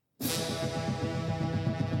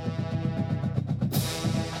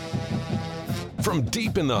From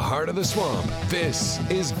deep in the heart of the swamp, this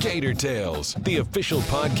is Gator Tales, the official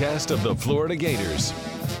podcast of the Florida Gators.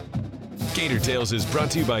 Gator Tales is brought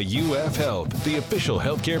to you by UF Health, the official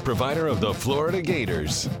healthcare provider of the Florida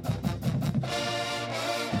Gators.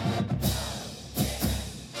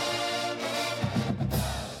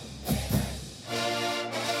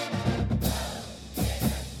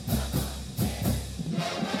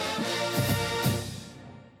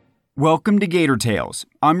 Welcome to Gator Tales.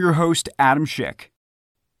 I'm your host, Adam Schick.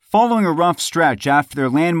 Following a rough stretch after their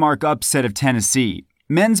landmark upset of Tennessee,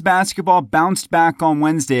 men's basketball bounced back on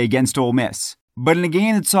Wednesday against Ole Miss. But in a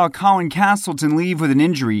game that saw Colin Castleton leave with an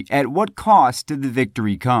injury, at what cost did the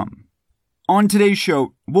victory come? On today's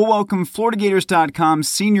show, we'll welcome FloridaGators.com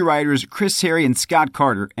senior writers Chris Harry and Scott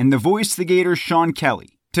Carter and the voice of the Gators, Sean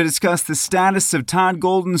Kelly, to discuss the status of Todd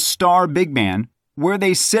Golden's star big man, where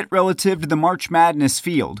they sit relative to the March Madness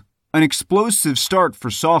field, an explosive start for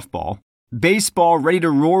softball, baseball ready to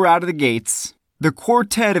roar out of the gates, the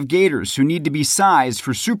quartet of Gators who need to be sized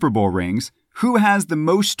for Super Bowl rings, who has the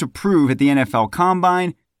most to prove at the NFL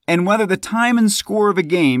Combine, and whether the time and score of a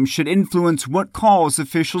game should influence what calls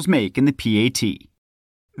officials make in the PAT.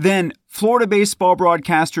 Then, Florida baseball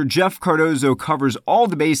broadcaster Jeff Cardozo covers all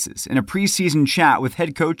the bases in a preseason chat with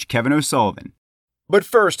head coach Kevin O'Sullivan. But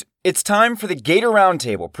first, it's time for the Gator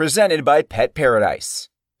Roundtable presented by Pet Paradise.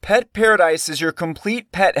 Pet Paradise is your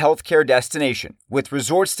complete pet healthcare destination with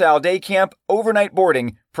resort-style day camp, overnight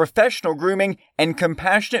boarding, professional grooming, and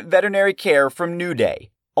compassionate veterinary care from New Day.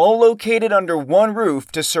 All located under one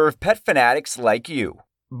roof to serve pet fanatics like you.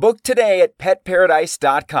 Book today at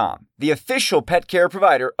PetParadise.com, the official pet care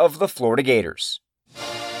provider of the Florida Gators.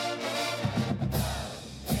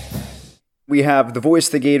 We have the voice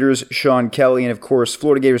of the Gators, Sean Kelly, and of course,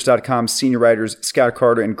 FloridaGators.com senior writers Scott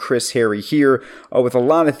Carter and Chris Harry here with a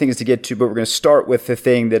lot of things to get to, but we're going to start with the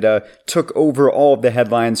thing that took over all of the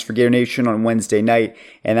headlines for Gator Nation on Wednesday night,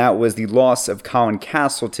 and that was the loss of Colin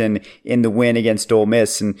Castleton in the win against Ole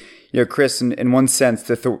Miss. And, you know, Chris, in one sense,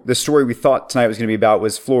 the story we thought tonight was going to be about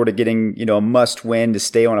was Florida getting, a must-win to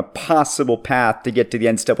stay on a possible path to get to the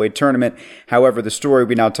NCAA tournament. However, the story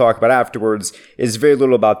we now talk about afterwards is very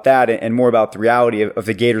little about that and more about the reality of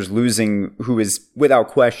the Gators losing who is, without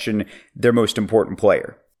question, their most important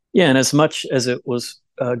player. Yeah, and as much as it was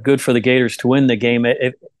good for the Gators to win the game,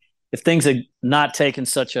 if things had not taken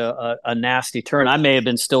such a nasty turn, I may have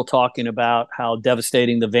been still talking about how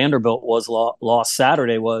devastating the Vanderbilt loss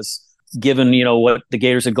Saturday was, given, what the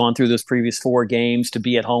Gators had gone through those previous four games to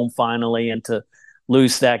be at home finally and to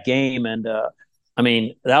lose that game. And,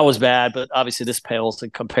 that was bad, but obviously this pales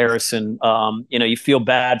in comparison. You feel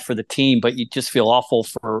bad for the team, but you just feel awful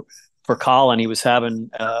for Colin. He was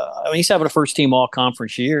having, he's having a first team all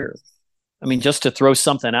conference year. Just to throw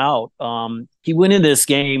something out, he went into this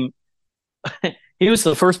game. He was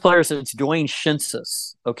the first player since Dwayne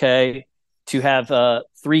Shinsis, to have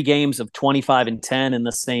 3 games of 25 and 10 in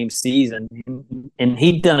the same season. And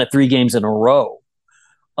he'd done it 3 games in a row.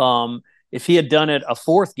 If he had done it a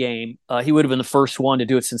 4th game, he would have been the first one to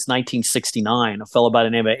do it since 1969, a fellow by the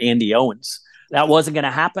name of Andy Owens. That wasn't going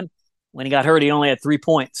to happen. When he got hurt, he only had 3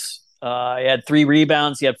 points. He had 3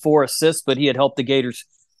 rebounds. He had 4 assists, but he had helped the Gators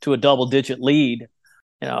to a double-digit lead.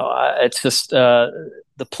 It's just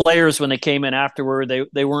the players, when they came in afterward,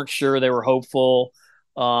 they weren't sure. They were hopeful,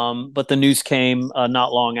 but the news came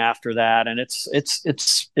not long after that, and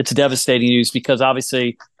it's devastating news because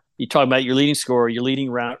obviously you talk about your leading scorer, your leading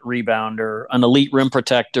rebounder, an elite rim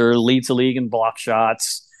protector, leads the league in block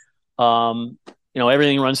shots.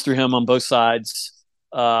 Everything runs through him on both sides.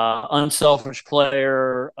 Unselfish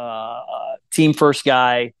player, team first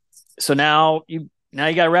guy. So now you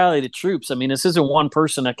got to rally the troops. This isn't one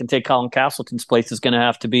person that can take Colin Castleton's place. It's going to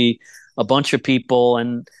have to be a bunch of people.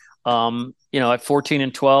 And, at 14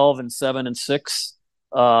 and 12 and 7 and 6,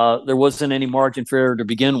 there wasn't any margin for error to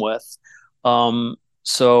begin with. I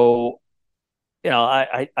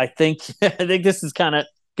think this is kind of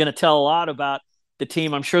going to tell a lot about the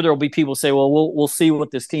team. I'm sure there will be people say, well, we'll see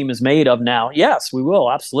what this team is made of now. Yes, we will.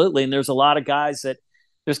 Absolutely. And there's a lot of guys that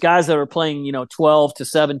are playing, 12 to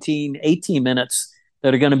 17, 18 minutes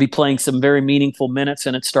that are going to be playing some very meaningful minutes,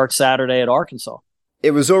 and it starts Saturday at Arkansas.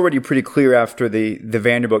 It was already pretty clear after the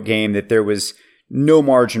Vanderbilt game that there was no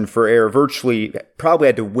margin for error. Virtually probably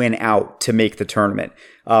had to win out to make the tournament.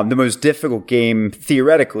 The most difficult game,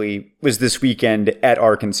 theoretically, was this weekend at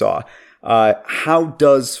Arkansas. How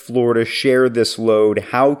does Florida share this load?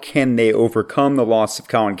 How can they overcome the loss of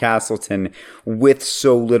Colin Castleton with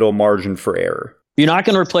so little margin for error? You're not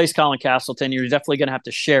going to replace Colin Castleton. You're definitely going to have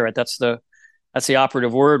to share it. That's the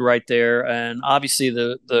operative word right there. And obviously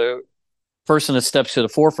the person that steps to the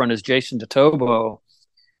forefront is Jason DeTobo.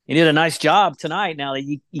 He did a nice job tonight. Now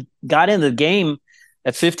he got into the game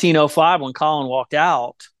at 15:05 when Colin walked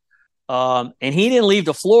out, and he didn't leave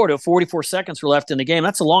the floor till 44 seconds were left in the game.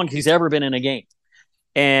 That's the longest he's ever been in a game.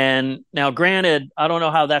 And now, granted, I don't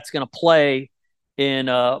know how that's going to play in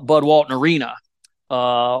Bud Walton Arena,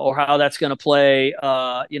 or how that's going to play,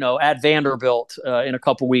 at Vanderbilt in a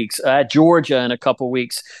couple weeks, at Georgia in a couple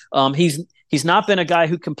weeks. He's not been a guy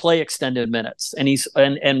who can play extended minutes, and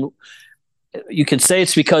you can say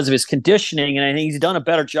it's because of his conditioning, and I think he's done a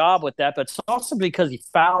better job with that. But it's also because he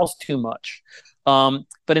fouls too much.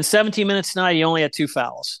 But in 17 minutes tonight, he only had 2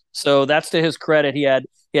 fouls, so that's to his credit. He had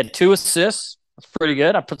 2 assists. That's pretty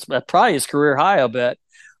good. That's probably his career high, I bet.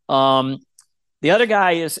 The other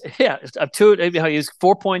guy is he's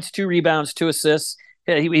 4 points, 2 rebounds, 2 assists.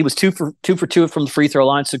 He was 2 for 2 from the free throw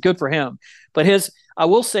line, so good for him. But I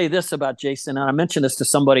will say this about Jason, and I mentioned this to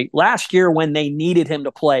somebody last year when they needed him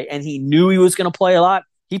to play, and he knew he was going to play a lot.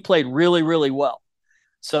 He played really, really well.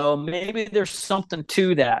 So maybe there's something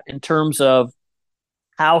to that in terms of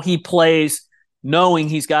how he plays, knowing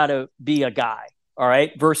he's got to be a guy. All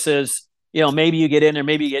right, versus, maybe you get in there,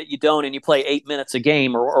 maybe you don't, and you play 8 minutes a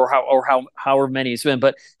game or however many he's been.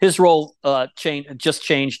 But his role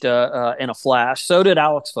changed in a flash. So did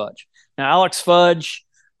Alex Fudge. Now, Alex Fudge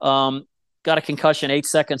got a concussion 8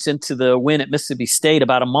 seconds into the win at Mississippi State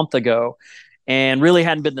about a month ago, and really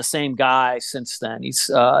hadn't been the same guy since then.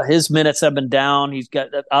 His minutes have been down.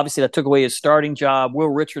 Obviously that took away his starting job. Will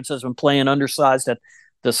Richards has been playing undersized at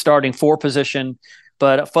the starting 4 position.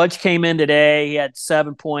 But Fudge came in today. He had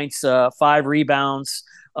 7 points, 5 rebounds,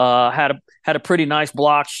 had a pretty nice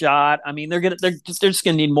block shot. I mean, they're just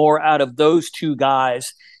gonna need more out of those 2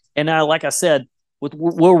 guys. And now, like I said, with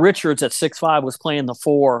Will Richards at 6'5" was playing the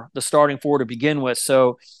starting 4 to begin with.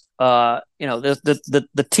 So the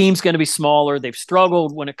team's going to be smaller. They've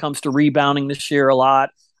struggled when it comes to rebounding this year a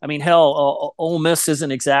lot. I mean, hell, Ole Miss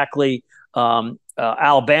isn't exactly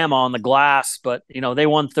Alabama on the glass, but they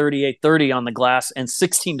won 38-30 on the glass and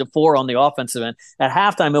 16-4 on the offensive end. At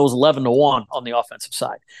halftime, it was 11-1 on the offensive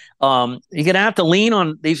side. You're gonna have to lean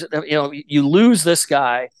on these. You lose this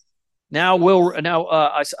guy now.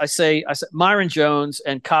 I say Myron Jones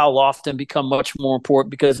and Kyle Lofton become much more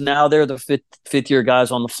important because now they're the fifth year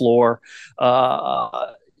guys on the floor.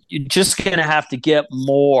 You're just gonna have to get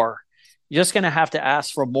more. You're just going to have to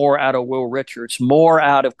ask for more out of Will Richards, more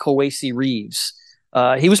out of Kowacie Reeves.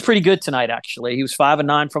 He was pretty good tonight, actually. He was 5 of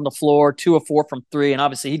 9 from the floor, 2 of 4 from 3, and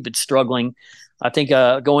obviously he'd been struggling. I think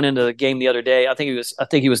going into the game the other day, I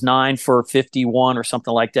think he was 9 for 51 or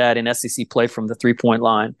something like that in SEC play from the 3-point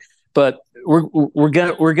line. But we're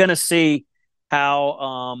gonna see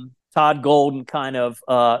how Todd Golden kind of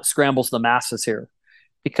scrambles the masses here,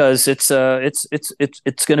 because it's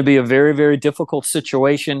going to be a very, very difficult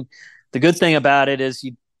situation. The good thing about it is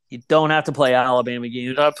you don't have to play Alabama again.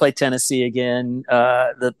 You don't have to play Tennessee again.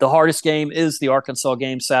 The hardest game is the Arkansas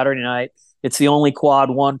game Saturday night. It's the only quad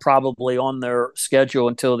one probably on their schedule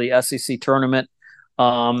until the SEC tournament.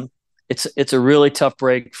 It's a really tough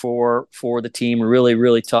break for the team. Really,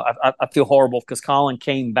 really tough. I feel horrible because Colin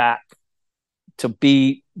came back to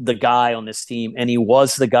be the guy on this team, and he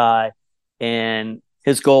was the guy. And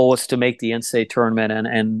his goal was to make the NCAA tournament.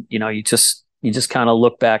 And you just kind of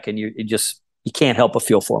look back and you can't help but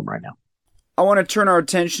feel for him right now. I want to turn our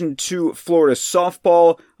attention to Florida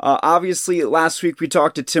softball. Obviously, last week we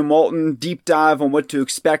talked to Tim Walton, deep dive on what to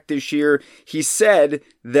expect this year. He said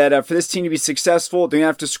that for this team to be successful, they're going to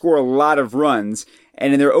have to score a lot of runs.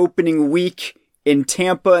 And in their opening week in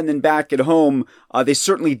Tampa and then back at home, they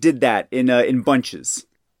certainly did that in bunches.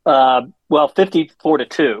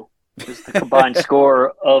 54-2 is the combined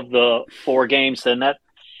score of the 4 games, and that.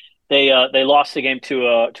 They lost the game to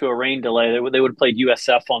a rain delay. They would have played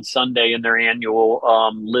USF on Sunday in their annual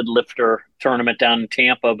lid lifter tournament down in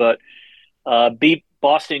Tampa, but beat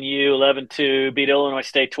Boston U 11-2, beat Illinois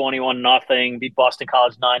State 21-0, beat Boston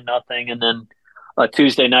College 9-0, and then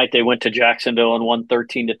Tuesday night they went to Jacksonville and won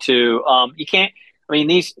 13-2. You can't. I mean,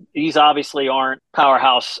 these obviously aren't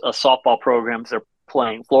powerhouse softball programs they're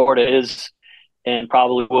playing. Florida is and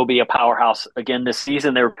probably will be a powerhouse again this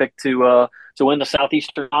season. They were picked to win the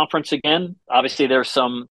Southeastern Conference again. Obviously, there's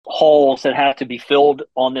some holes that have to be filled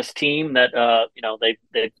on this team that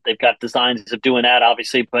they've got designs of doing that,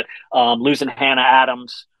 obviously. But losing Hannah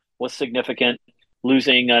Adams was significant.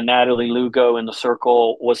 Losing Natalie Lugo in the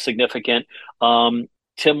circle was significant.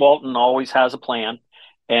 Tim Walton always has a plan,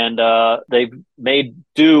 and they've made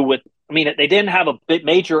do with. I mean, they didn't have a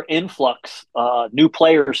major influx, new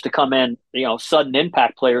players to come in, sudden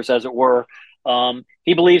impact players, as it were.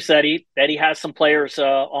 He believes that he has some players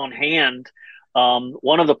on hand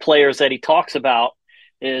One of the players that he talks about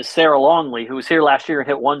is Sarah Longley, who was here last year and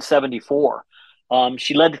hit 174.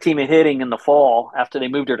 She led the team in hitting in the fall after they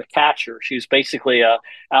moved her to catcher. She was basically a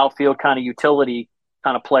outfield kind of utility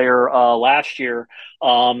kind of player last year.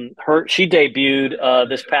 She debuted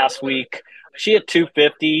this past week. She hit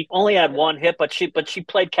 250, only had one hit, but she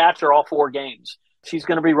played catcher all 4 games. She's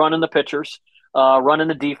going to be running the pitchers, running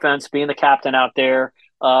the defense, being the captain out there.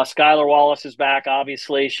 Skylar Wallace is back,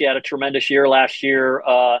 obviously. She had a tremendous year last year.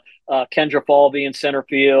 Kendra Falvey in center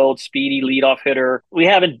field, speedy leadoff hitter. We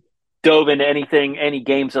haven't dove into any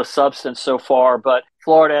games of substance so far, but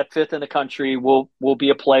Florida at 5th in the country will be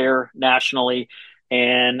a player nationally.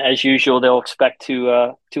 And as usual, they'll expect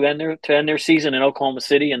to end their season in Oklahoma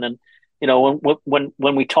City. And then,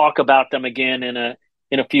 when we talk about them again in a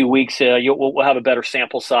few weeks, we'll have a better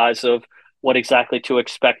sample size of what exactly to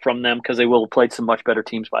expect from them, because they will have played some much better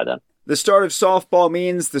teams by then. The start of softball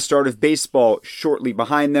means the start of baseball shortly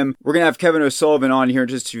behind them. We're going to have Kevin O'Sullivan on here in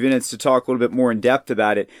just a few minutes to talk a little bit more in depth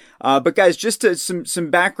about it. But guys, just some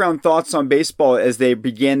background thoughts on baseball as they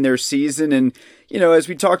begin their season. And, as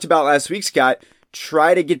we talked about last week, Scott,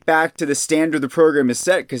 try to get back to the standard the program is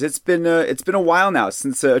set, because it's been a while now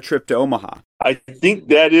since a trip to Omaha. I think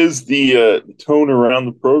that is the tone around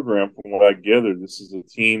the program from what I gather. This is a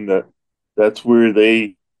team that's where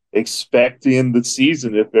they expect to end the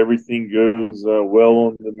season if everything goes well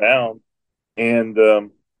on the mound. And,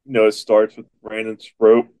 it starts with Brandon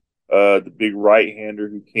Sproat, the big right-hander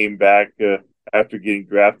who came back after getting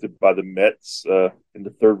drafted by the Mets in the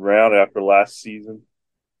 3rd round after last season.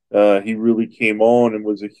 He really came on and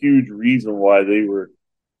was a huge reason why they were,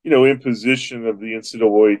 in position of the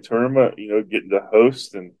NCAA tournament, getting to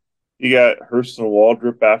host. And you got Hurston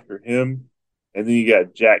Waldrop after him. And then you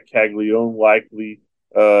got Jack Caglione, likely,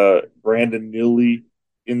 Brandon Nilly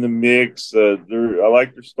in the mix. I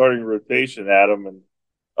like their starting rotation, Adam. And,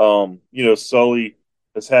 Sully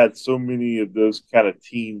has had so many of those kind of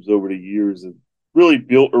teams over the years and really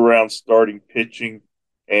built around starting pitching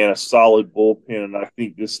and a solid bullpen. And I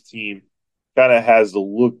think this team kind of has the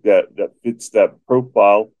look that fits that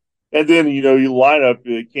profile. And then, you line up,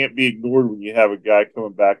 it can't be ignored when you have a guy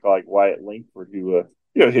coming back like Wyatt Langford, who,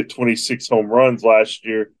 hit 26 home runs last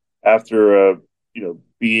year after,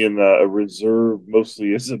 being a reserve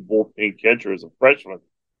mostly as a bullpen catcher as a freshman.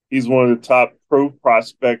 He's one of the top pro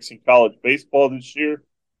prospects in college baseball this year.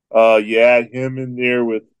 You add him in there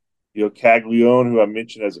with, Caglione, who I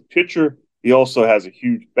mentioned as a pitcher. He also has a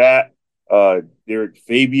huge bat. Derek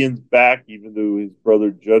Fabian's back, even though his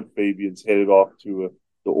brother Judd Fabian's headed off to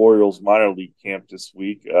the Orioles minor league camp this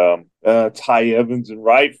week. Ty Evans in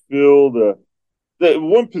right field. The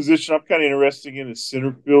one position I'm kind of interested in is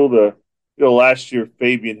center field. Last year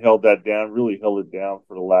Fabian really held it down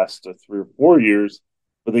for the last 3 or 4 years,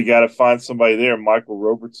 but they got to find somebody there. Michael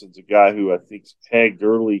Robertson's a guy who I think's pegged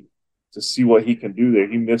early to see what he can do there.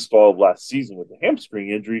 He missed all of last season with a hamstring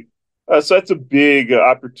injury, so that's a big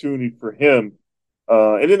opportunity for him.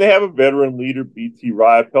 And then they have a veteran leader, BT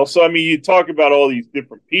Riopel. So you talk about all these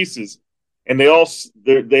different pieces, and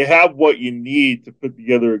they have what you need to put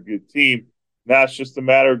together a good team. Now it's just a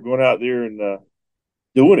matter of going out there and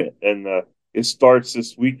doing it. And it starts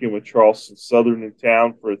this weekend with Charleston Southern in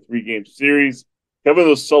town for a 3-game series. Kevin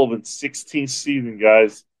O'Sullivan's 16th season,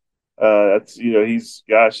 guys. It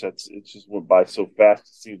just went by so fast,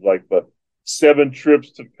 it seems like. But 7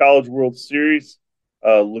 trips to the College World Series,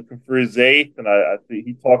 looking for his 8th. And I think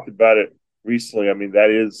he talked about it recently. That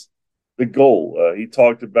is the goal. He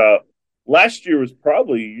talked about last year was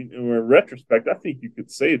probably, in retrospect, I think you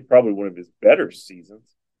could say it's probably one of his better seasons,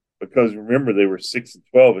 because remember they were 6-12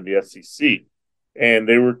 in the SEC, and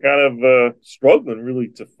they were kind of struggling really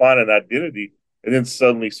to find an identity. And then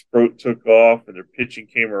suddenly Sproat took off, and their pitching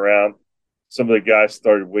came around. Some of the guys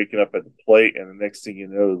started waking up at the plate, and the next thing you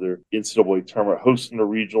know, they're NCAA tournament hosting a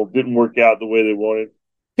regional. Didn't work out the way they wanted.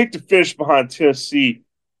 Picked a finish behind Tennessee,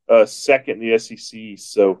 second in the SEC.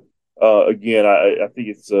 So again, I think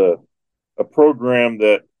it's a program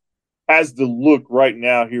that has the look right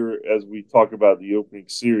now here as we talk about the opening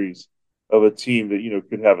series of a team that,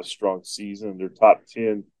 could have a strong season. They're top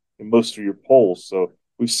 10 in most of your polls. So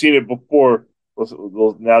we've seen it before.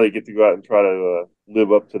 Now they get to go out and try to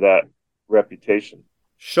live up to that reputation.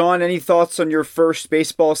 Sean, any thoughts on your first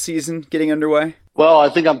baseball season getting underway? Well, I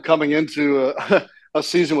think I'm coming into a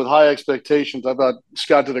season with high expectations. I thought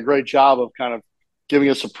Scott did a great job of kind of giving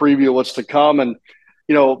us a preview of what's to come. And,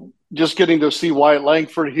 just getting to see Wyatt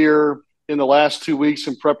Langford here in the last 2 weeks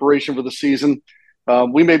in preparation for the season.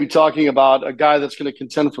 We may be talking about a guy that's going to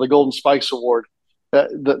contend for the Golden Spikes Award.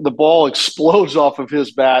 The ball explodes off of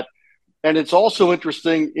his bat. And it's also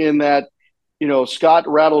interesting in that Scott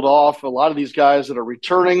rattled off a lot of these guys that are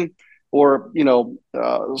returning or,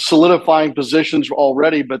 solidifying positions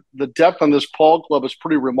already. But the depth on this Paul club is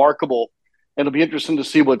pretty remarkable. And it'll be interesting to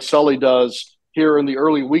see what Sully does here in the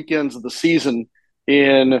early weekends of the season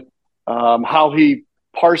in how he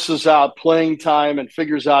parses out playing time and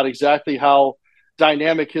figures out exactly how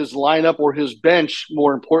dynamic his lineup or his bench,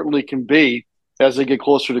 more importantly, can be as they get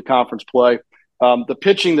closer to conference play. The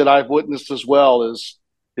pitching that I've witnessed as well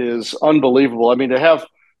is unbelievable. I mean, to have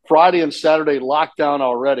Friday and Saturday locked down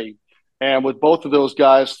already, and with both of those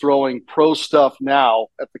guys throwing pro stuff now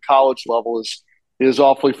at the college level is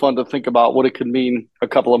awfully fun to think about what it could mean a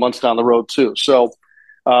couple of months down the road too. So,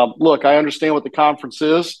 look, I understand what the conference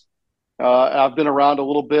is. I've been around a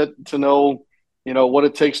little bit to know, what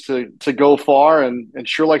it takes to go far, and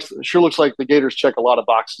sure looks like the Gators check a lot of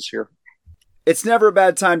boxes here. It's never a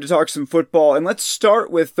bad time to talk some football, and let's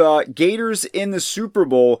start with Gators in the Super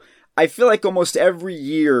Bowl. I feel like almost every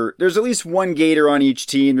year there's at least one Gator on each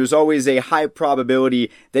team. There's always a high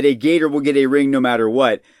probability that a Gator will get a ring no matter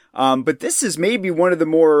what. But this is maybe one of the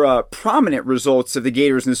more prominent results of the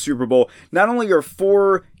Gators in the Super Bowl. Not only are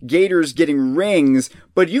 4 Gators getting rings,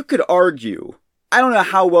 but you could argue, I don't know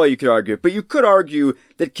how well you could argue it, but you could argue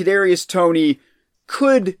that Kadarius Toney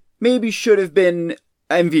should have been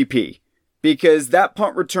MVP. Because that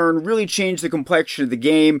punt return really changed the complexion of the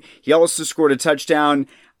game. He also scored a touchdown.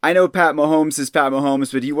 I know Pat Mahomes is Pat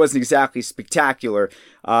Mahomes, but he wasn't exactly spectacular.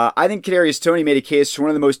 I think Kadarius Toney made a case for one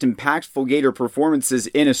of the most impactful Gator performances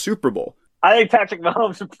in a Super Bowl. I think Patrick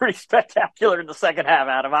Mahomes was pretty spectacular in the second half,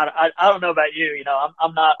 Adam. I don't know about you.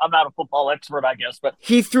 I'm not a football expert, I guess, but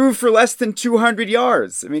he threw for less than 200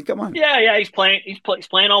 yards. I mean, come on. Yeah. He's playing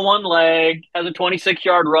on one leg. Has a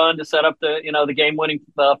 26-yard run to set up the game-winning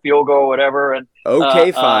field goal or whatever. And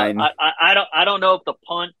fine. I don't know if the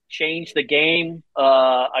punt changed the game.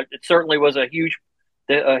 It certainly was a huge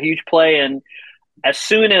play, and as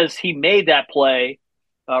soon as he made that play.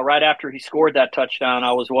 Right after he scored that touchdown,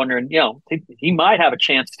 I was wondering, he might have a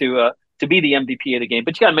chance to be the MVP of the game,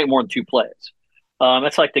 but you got to make more than 2 plays.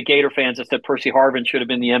 That's like the Gator fans that said Percy Harvin should have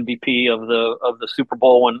been the MVP of the Super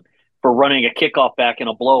Bowl for running a kickoff back in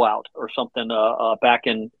a blowout or something back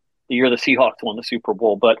in the year the Seahawks won the Super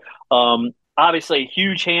Bowl. But obviously,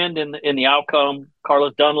 huge hand in the outcome.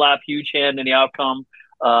 Carlos Dunlap, huge hand in the outcome.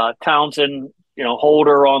 Townsend.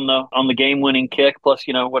 Holder on the game-winning kick, plus,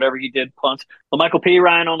 whatever he did, punts. Michael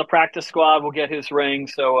Pirine on the practice squad will get his ring.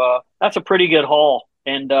 So that's a pretty good haul.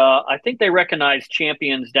 And I think they recognize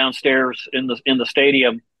champions downstairs in the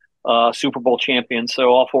stadium, Super Bowl champions. So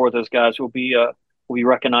all 4 of those guys will be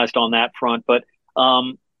recognized on that front. But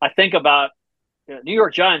I think about New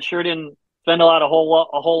York Giants sure didn't spend a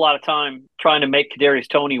whole lot of time trying to make Kadarius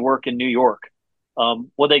Toney work in New York.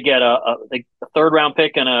 Will they get a 3rd-round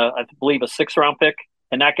pick and I believe a 6th-round pick,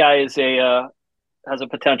 and that guy has a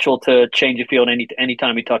potential to change the field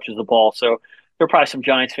anytime he touches the ball. So there are probably some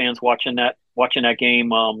Giants fans watching that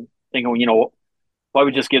game, thinking, why would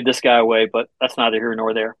we just give this guy away? But that's neither here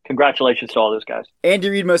nor there. Congratulations to all those guys. Andy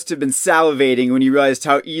Reid must have been salivating when he realized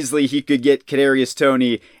how easily he could get Kadarius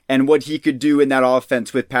Toney and what he could do in that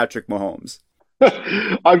offense with Patrick Mahomes.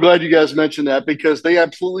 I'm glad you guys mentioned that because they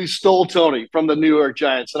absolutely stole Toney from the New York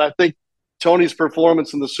Giants. And I think Toney's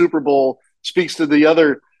performance in the Super Bowl speaks to the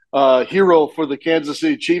other hero for the Kansas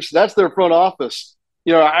City Chiefs. That's their front office.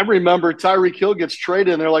 I remember Tyreek Hill gets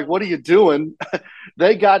traded and they're like, what are you doing?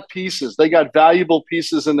 They got pieces. They got valuable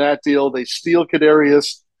pieces in that deal. They steal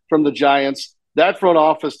Kadarius from the Giants. That front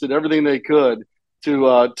office did everything they could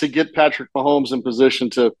to get Patrick Mahomes in position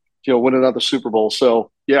to win another Super Bowl. So,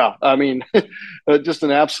 yeah, I mean, just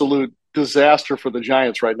an absolute disaster for the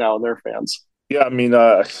Giants right now and their fans. Yeah, I mean,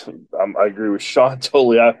 I agree with Sean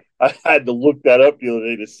totally. I had to look that up the other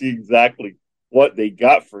day to see exactly what they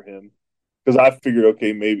got for him because I figured,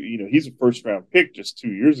 okay, maybe, he's a first-round pick just 2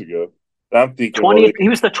 years ago. But I'm thinking he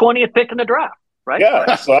was the 20th pick in the draft, right?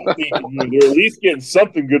 Yeah, so I'm thinking they're at least getting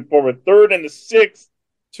something good for him. A 3rd and a 6th,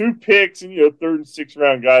 2 picks, and, 3rd and 6th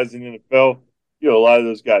round guys in the NFL. A lot of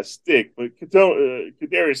those guys stick, but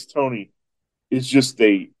Kadarius Toney is just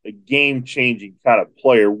a game-changing kind of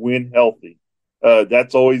player when healthy.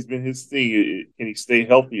 That's always been his thing. Can he stay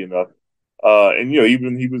healthy enough? And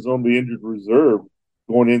even he was on the injured reserve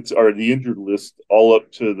the injured list all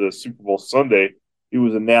up to the Super Bowl Sunday. He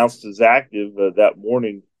was announced as active that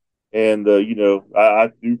morning, and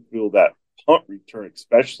I do feel that punt return,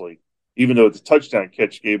 especially, even though the touchdown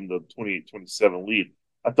catch gave him the 28-27 lead.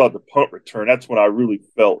 I thought the punt return, that's when I really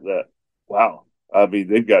felt that, wow, I mean,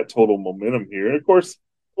 they've got total momentum here. And, of course,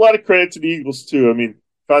 a lot of credit to the Eagles, too. I mean,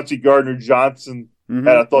 Chauncey Gardner-Johnson And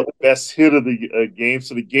I thought the best hit of the game.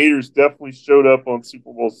 So the Gators definitely showed up on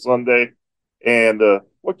Super Bowl Sunday. And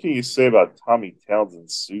what can you say about Tommy Townsend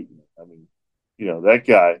Suton? I mean, that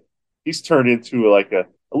guy, he's turned into like a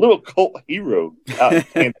little cult hero out in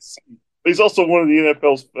Kansas City. But he's also one of the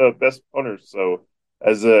NFL's best punters. So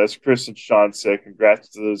as Chris and Sean said, congrats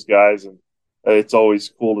to those guys. And it's always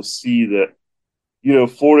cool to see that,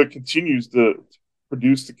 Florida continues to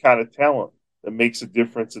produce the kind of talent that makes a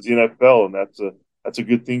difference in the NFL. And that's a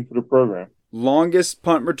good thing for the program. Longest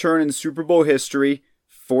punt return in Super Bowl history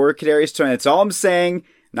for Kadarius Toney. That's all I'm saying.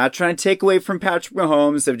 Not trying to take away from Patrick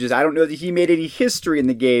Mahomes. I don't know that he made any history in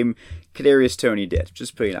the game. Kadarius Toney did.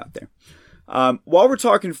 Just putting it out there. While we're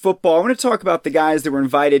talking football, I want to talk about the guys that were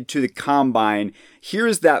invited to the Combine.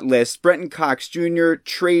 Here's that list. Brenton Cox Jr.,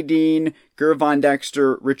 Trey Dean, Gervon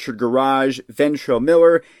Dexter, Richard Garage, Ventrell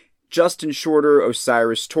Miller, Justin Shorter,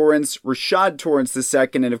 Osiris Torrance, Rashad Torrance II,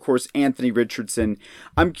 and of course, Anthony Richardson.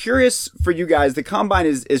 I'm curious for you guys, the Combine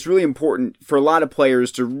is really important for a lot of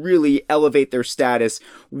players to really elevate their status.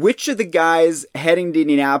 Which of the guys heading to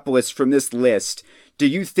Indianapolis from this list do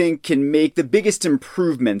you think can make the biggest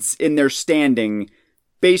improvements in their standing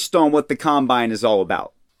based on what the Combine is all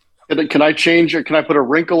about? Can I change it? Can I put a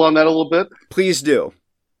wrinkle on that a little bit? Please do.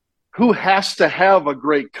 Who has to have a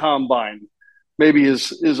great Combine? Maybe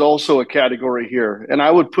is also a category here. And I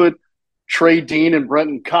would put Trey Dean and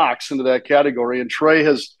Brenton Cox into that category. And Trey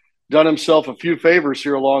has done himself a few favors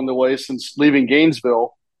here along the way since leaving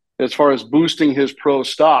Gainesville as far as boosting his pro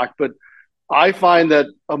stock. But I find that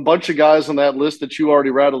a bunch of guys on that list that you already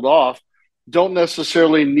rattled off don't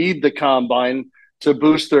necessarily need the Combine to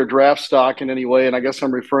boost their draft stock in any way. And I guess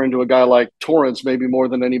I'm referring to a guy like Torrance maybe more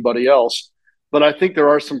than anybody else. But I think there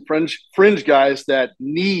are some fringe guys that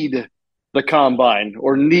need the Combine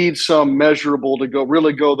or need some measurable to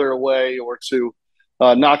really go their way or to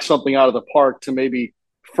knock something out of the park to maybe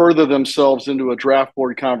further themselves into a draft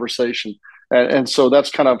board conversation. And so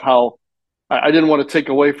that's kind of how I didn't want to take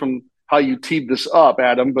away from how you teed this up,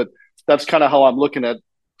 Adam, but that's kind of how I'm looking at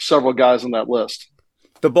several guys on that list.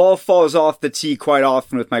 The ball falls off the tee quite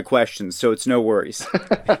often with my questions, so it's no worries.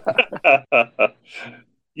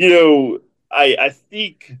 I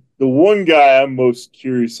think the one guy I'm most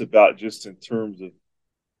curious about just in terms of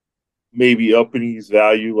maybe upping his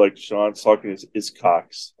value, like Sean's talking, is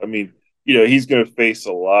Cox. I mean, he's going to face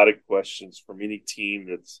a lot of questions from any team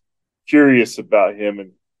that's curious about him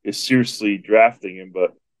and is seriously drafting him.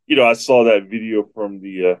 But, I saw that video from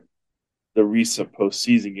the recent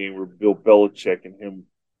postseason game where Bill Belichick and him,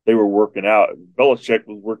 they were working out. Belichick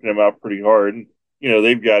was working him out pretty hard. And,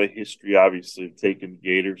 they've got a history, obviously, of taking the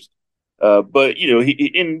Gators. But,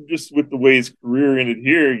 he just with the way his career ended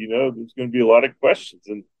here, there's going to be a lot of questions.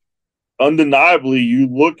 And undeniably, you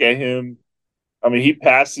look at him, I mean, he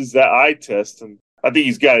passes that eye test. And I think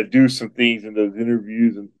he's got to do some things in those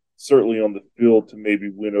interviews and certainly on the field to maybe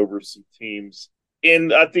win over some teams.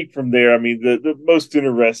 And I think from there, I mean, the most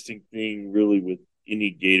interesting thing really with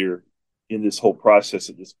any Gator in this whole process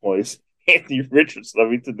at this point is Anthony Richardson. I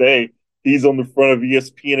mean, today he's on the front of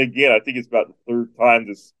ESPN again. I think it's about the third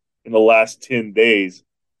time in the last 10 days.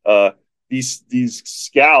 These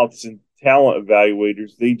scouts and talent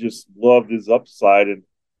evaluators, they just loved his upside. And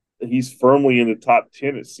he's firmly in the top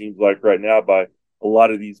 10, it seems like right now, by a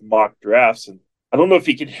lot of these mock drafts. And I don't know if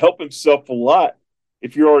he can help himself a lot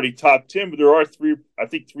if you're already top 10, but there are three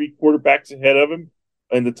quarterbacks ahead of him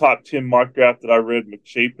in the top 10 mock draft that I read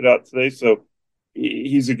McShay put out today. So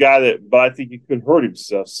he's a guy but I think he could hurt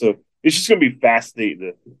himself. So it's just going to be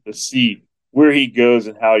fascinating to see where he goes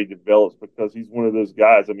and how he develops, because he's one of those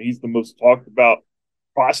guys. I mean, he's the most talked about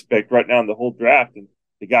prospect right now in the whole draft. And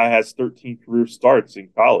the guy has 13 career starts in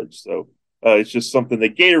college. So it's just something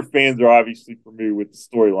that Gator fans are obviously familiar with the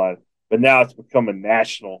storyline, but now it's becoming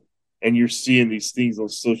national. And you're seeing these things on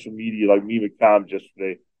social media, like Mima Khan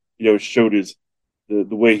yesterday, showed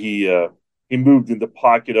the way he moved in the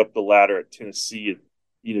pocket up the ladder at Tennessee. And,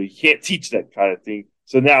 you can't teach that kind of thing.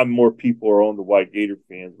 So now more people are on the White Gator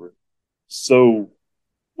fans. So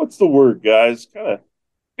what's the word, guys? Kind of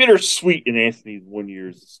bittersweet in Anthony's 1 year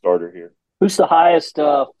as a starter here. Who's the highest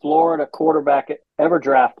Florida quarterback ever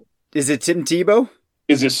drafted? Is it Tim Tebow?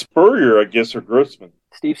 Is it Spurrier, I guess, or Grossman?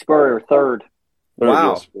 Steve Spurrier, third.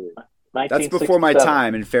 Wow. Yes, that's before my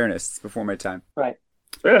time, in fairness. It's before my time. Right.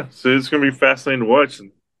 Yeah, so it's going to be fascinating to watch.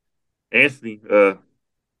 And Anthony,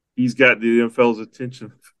 he's got the NFL's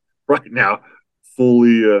attention right now,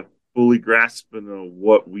 fully grasping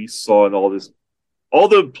what we saw and all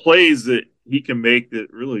the plays that he can make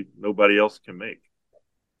that really nobody else can make.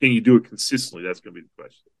 Can you do it consistently? That's going to be the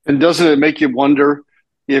question. And doesn't it make you wonder,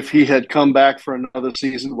 if he had come back for another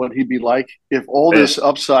season, what he'd be like. If all this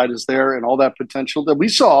upside is there and all that potential that we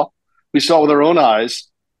saw with our own eyes,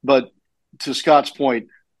 but to Scott's point,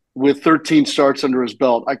 with 13 starts under his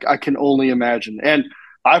belt, I can only imagine. And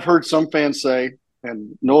I've heard some fans say,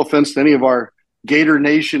 and no offense to any of our Gator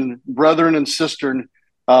Nation brethren and sistren,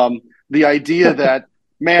 the idea that,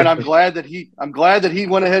 man, I'm glad that he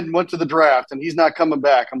went ahead and went to the draft and he's not coming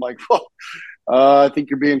back. I'm like, well, I think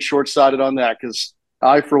you're being short-sighted on that, because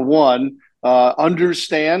I, for one,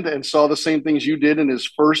 understand and saw the same things you did in his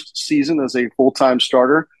first season as a full-time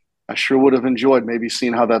starter. I sure would have enjoyed maybe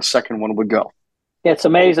seeing how that second one would go. Yeah, it's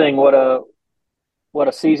amazing what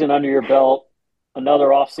a season under your belt,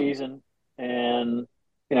 another off season, and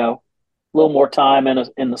a little more time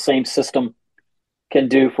in the same system can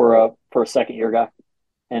do for a second year guy.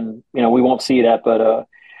 And we won't see that, but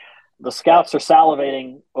the scouts are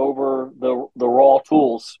salivating over the raw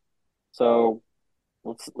tools. So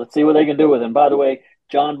let's see what they can do with him. By the way,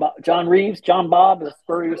 John Bob, as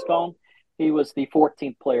Spurrier was called, he was the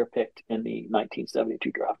 14th player picked in the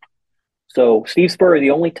 1972 draft. So Steve Spurrier,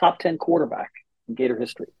 the only top 10 quarterback in Gator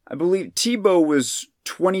history. I believe Tebow was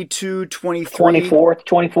 22, 23.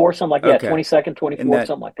 24, something like that. Okay. 22nd, 24,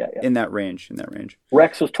 something like that. Yeah. In that range.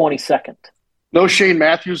 Rex was 22nd. No Shane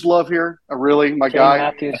Matthews love here. Really, my Shane guy.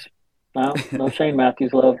 Matthews. No Shane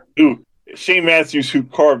Matthews love. Ooh, Shane Matthews, who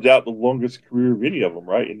carved out the longest career of any of them,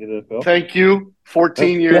 right, in the NFL. Thank you.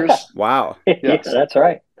 14 years. Yeah. Wow. Yes. Yeah,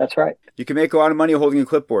 that's right. You can make a lot of money holding a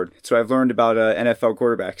clipboard. That's what I've learned about NFL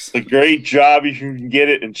quarterbacks. A great job if you can get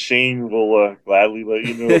it, and Shane will gladly let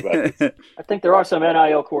you know about it. I think there are some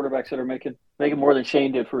NIL quarterbacks that are making more than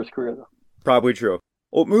Shane did for his career, though. Probably true.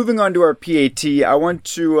 Well, moving on to our PAT, I want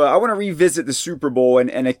to revisit the Super Bowl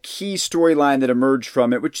and a key storyline that emerged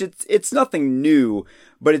from it, which it's nothing new,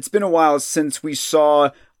 but it's been a while since we saw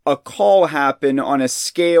a call happen on a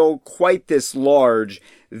scale quite this large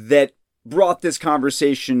that brought this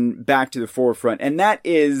conversation back to the forefront. And that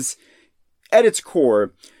is, at its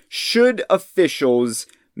core, should officials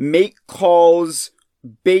make calls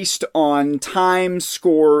based on time,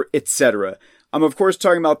 score, etc.? I'm, of course,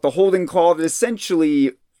 talking about the holding call that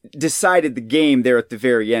essentially decided the game there at the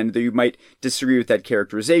very end, though you might disagree with that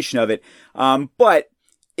characterization of it. But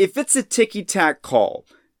if it's a ticky-tack call,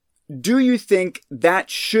 do you think that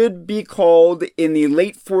should be called in the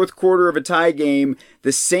late fourth quarter of a tie game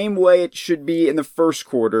the same way it should be in the first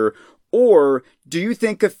quarter? Or do you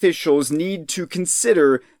think officials need to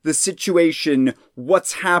consider the situation,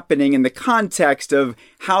 what's happening in the context of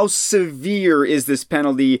how severe is this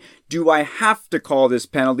penalty? Do I have to call this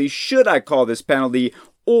penalty? Should I call this penalty?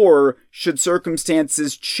 Or should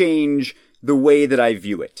circumstances change the way that I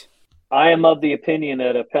view it? I am of the opinion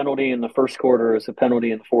that a penalty in the first quarter is a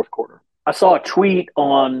penalty in the fourth quarter. I saw a tweet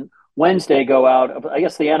on Wednesday go out. I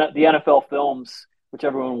guess the NFL films, which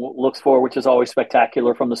everyone looks for, which is always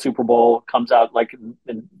spectacular from the Super Bowl, comes out like in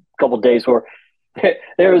a couple of days. Where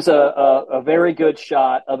there's a very good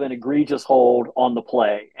shot of an egregious hold on the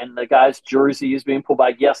play, and the guy's jersey is being pulled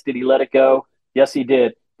back. Yes, did he let it go? Yes, he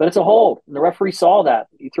did. But it's a hold, and the referee saw that.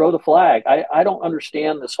 He threw the flag. I don't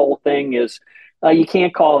understand this whole thing is you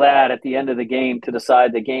can't call that at the end of the game to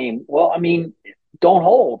decide the game. Well, I mean, don't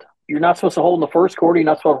hold. You're not supposed to hold in the first quarter. You're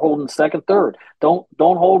not supposed to hold in the second, third. Don't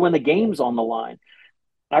hold when the game's on the line.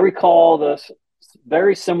 I recall this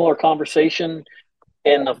very similar conversation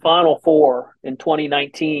in the Final Four in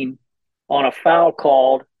 2019 on a foul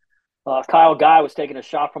called. Kyle Guy was taking a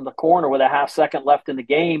shot from the corner with a half second left in the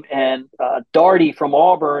game, and Darty from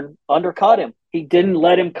Auburn undercut him. He didn't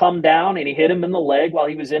let him come down, and he hit him in the leg while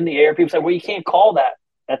he was in the air. People say, well, you can't call that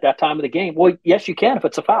at that time of the game. Well, yes, you can if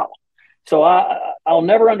it's a foul. So I'll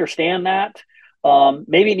never understand that.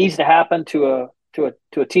 Maybe it needs to happen to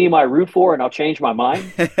a team I root for, and I'll change my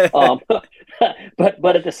mind.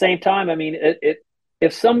 But at the same time, I mean,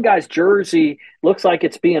 if some guy's jersey looks like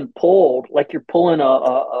it's being pulled, like you're pulling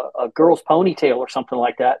a girl's ponytail or something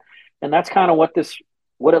like that, and that's kind of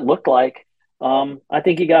what it looked like. I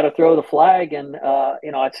think you got to throw the flag, and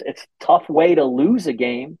it's a tough way to lose a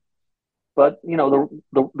game. But the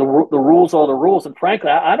rules are the rules, and frankly,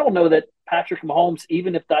 I don't know that Patrick Mahomes,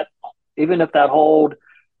 even if that hold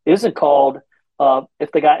isn't called,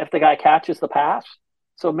 if the guy catches the pass.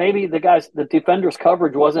 So maybe the defender's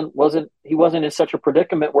coverage wasn't in such a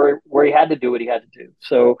predicament where he had to do what he had to do.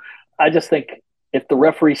 So I just think if the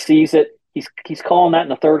referee sees it, he's calling that in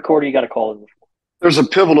the third quarter. You got to call it. There's a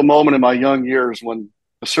pivotal moment in my young years when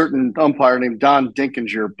a certain umpire named Don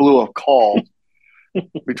Dinkinger blew a call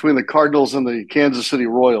between the Cardinals and the Kansas City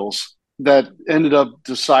Royals that ended up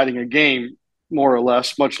deciding a game, more or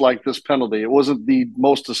less, much like this penalty. It wasn't the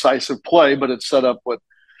most decisive play, but it set up what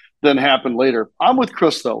than happened later. I'm with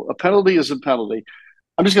Chris, though. A penalty is a penalty.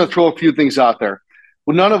 I'm just going to throw a few things out there.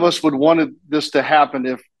 Well, none of us would want this to happen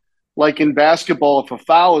if, like in basketball, if a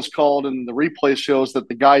foul is called and the replay shows that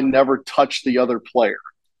the guy never touched the other player,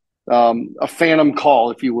 a phantom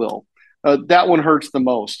call, if you will. That one hurts the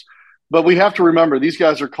most. But we have to remember, these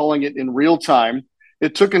guys are calling it in real time.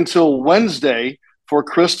 It took until Wednesday for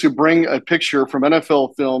Chris to bring a picture from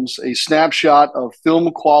NFL Films, a snapshot of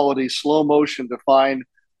film quality, slow motion, to find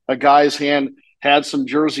a guy's hand had some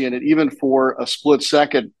jersey in it, even for a split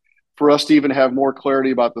second, for us to even have more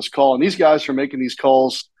clarity about this call. And these guys are making these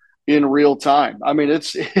calls in real time. I mean,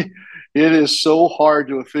 it is so hard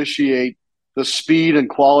to officiate the speed and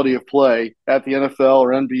quality of play at the NFL or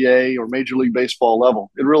NBA or Major League Baseball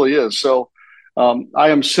level. It really is. So I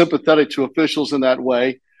am sympathetic to officials in that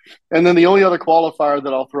way. And then the only other qualifier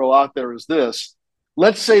that I'll throw out there is this.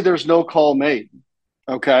 Let's say there's no call made,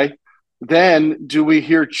 okay? Then do we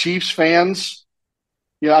hear Chiefs fans,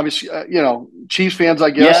 obviously, Chiefs fans, I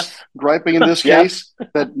guess, griping in this case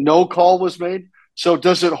that no call was made? So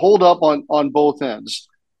does it hold up on both ends?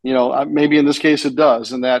 Maybe in this case it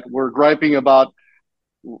does, and that we're griping about,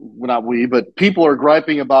 well, not we, but people are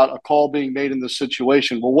griping about a call being made in this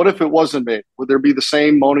situation. Well, what if it wasn't made? Would there be the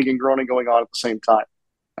same moaning and groaning going on at the same time?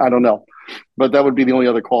 I don't know. But that would be the only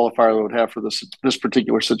other qualifier that would have for this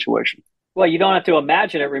particular situation. Well, you don't have to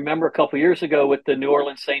imagine it. Remember a couple of years ago with the New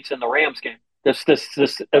Orleans Saints and the Rams game, this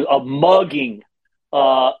a mugging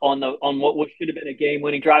on what should have been a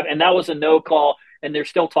game-winning drive, and that was a no call. And they're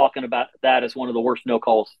still talking about that as one of the worst no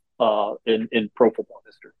calls in pro football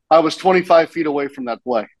history. I was 25 feet away from that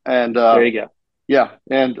play, and there you go. Yeah,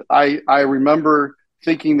 and I remember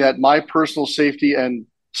thinking that my personal safety and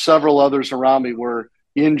several others around me were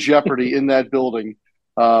in jeopardy in that building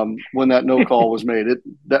when that no call was made.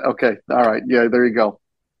 Okay, all right, yeah, there you go.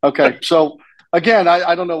 Okay, so again,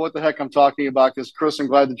 I don't know what the heck I'm talking about, because Chris, I'm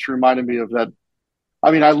glad that you reminded me of that.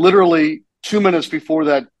 I mean, I literally 2 minutes before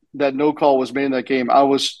that no call was made in that game, I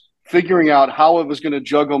was figuring out how I was going to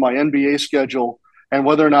juggle my NBA schedule and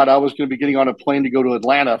whether or not I was going to be getting on a plane to go to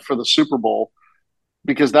Atlanta for the Super Bowl,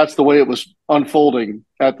 because that's the way it was unfolding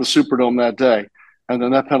at the Superdome that day. And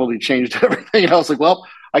then that penalty changed everything. And I was like, well,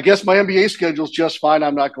 I guess my NBA schedule is just fine.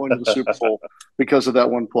 I'm not going to the Super Bowl because of that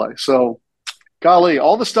one play. So, golly,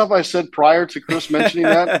 all the stuff I said prior to Chris mentioning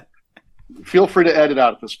that, feel free to edit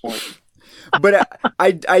out at this point. But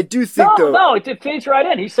I do think no, it fits right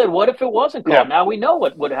in. He said, "What if it wasn't called?" Yeah. Now we know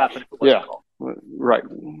what would happen if it wasn't called. Right.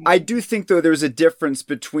 I do think, though, there's a difference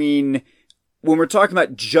between, when we're talking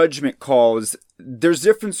about judgment calls, there's a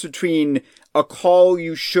difference between a call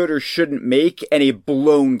you should or shouldn't make and a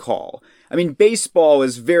blown call. I mean, baseball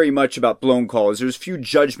is very much about blown calls. There's few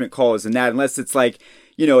judgment calls in that, unless it's like,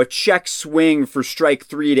 a check swing for strike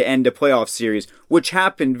 3 to end a playoff series, which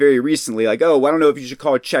happened very recently. Like, oh, I don't know if you should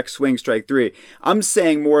call a check swing strike 3. I'm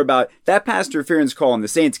saying more about that pass interference call in the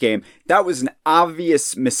Saints game. That was an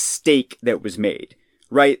obvious mistake that was made,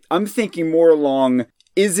 right? I'm thinking more along,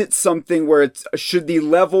 is it something where should the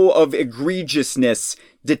level of egregiousness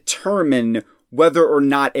determine whether or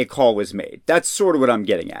not a call was made? That's sort of what I'm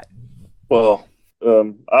getting at. Well,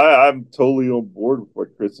 I'm totally on board with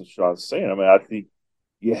what Chris and Sean's saying. I mean, I think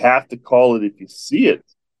you have to call it if you see it.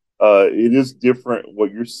 It is different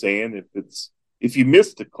what you're saying if you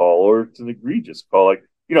missed a call or it's an egregious call. Like,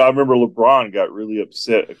 I remember LeBron got really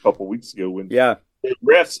upset a couple weeks ago when the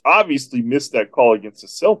refs obviously missed that call against the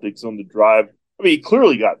Celtics on the drive. I mean, he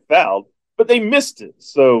clearly got fouled, but they missed it.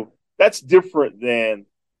 So that's different than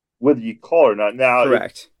whether you call it or not. Now,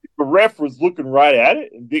 correct. If the ref was looking right at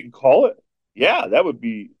it and didn't call it, that would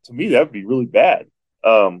be really bad.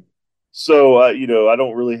 So, I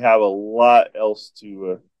don't really have a lot else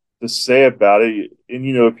to say about it. And,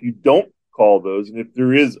 if you don't call those, and if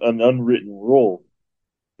there is an unwritten rule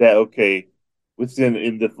that, okay,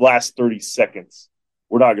 in the last 30 seconds,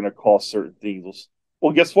 we're not going to call certain things.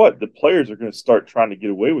 Well, guess what? The players are going to start trying to get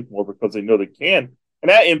away with more because they know they can. And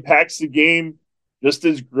that impacts the game just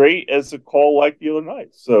as great as a call like the other night.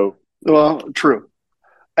 So, well, true.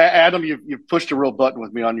 Adam, you've pushed a real button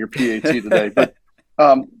with me on your PAT today. But,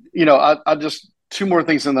 I just two more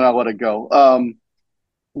things and then I'll let it go.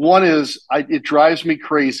 One is it drives me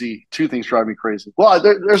crazy. Two things drive me crazy. Well,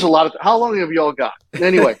 there's a lot of – how long have you all got?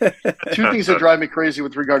 Anyway, two things that drive me crazy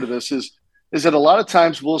with regard to this is that a lot of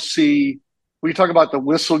times we'll see – we talk about the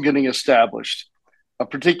whistle getting established. A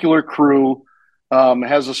particular crew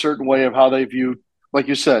has a certain way of how they view, like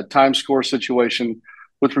you said, time score situation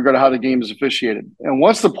with regard to how the game is officiated. And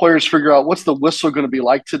once the players figure out what's the whistle going to be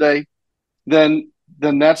like today, then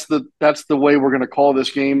that's the way we're going to call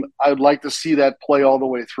this game. I would like to see that play all the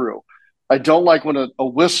way through. I don't like when a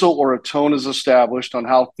whistle or a tone is established on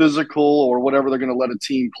how physical or whatever they're going to let a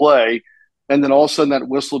team play, and then all of a sudden that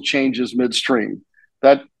whistle changes midstream.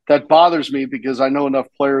 That bothers me because I know enough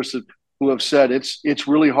players who have said it's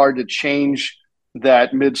really hard to change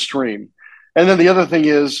that midstream. And then the other thing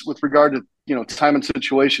is with regard to time and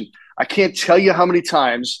situation. I can't tell you how many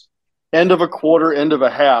times, end of a quarter, end of a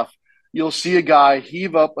half, you'll see a guy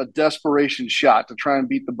heave up a desperation shot to try and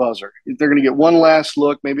beat the buzzer. They're going to get one last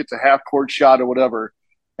look, maybe it's a half-court shot or whatever.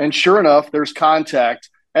 And sure enough, there's contact,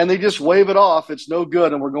 and they just wave it off. It's no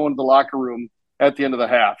good, and we're going to the locker room at the end of the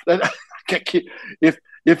half.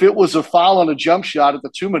 If it was a foul on a jump shot at the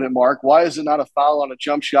 2-minute mark, why is it not a foul on a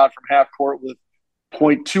jump shot from half court with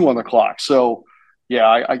 0.2 on the clock? So, yeah,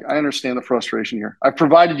 I understand the frustration here. I've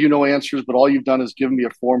provided you no answers, but all you've done is given me a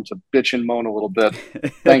forum to bitch and moan a little bit.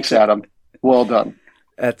 Thanks, Adam. Well done.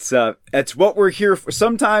 That's what we're here for.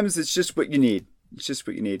 Sometimes it's just what you need. It's just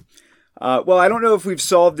what you need. Well, I don't know if we've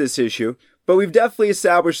solved this issue, but we've definitely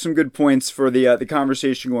established some good points for the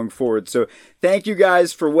conversation going forward. So thank you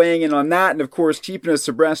guys for weighing in on that, and of course keeping us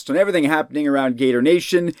abreast on everything happening around Gator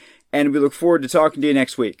Nation. And we look forward to talking to you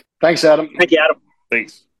next week. Thanks, Adam. Thank you, Adam.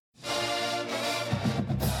 Thanks.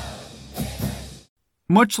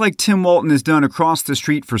 Much like Tim Walton has done across the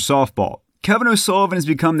street for softball, Kevin O'Sullivan has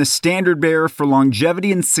become the standard bearer for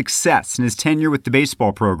longevity and success in his tenure with the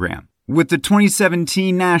baseball program, with the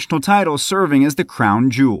 2017 national title serving as the crown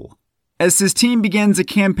jewel. As his team begins a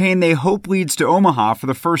campaign they hope leads to Omaha for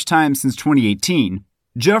the first time since 2018,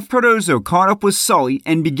 Jeff Cardozo caught up with Sully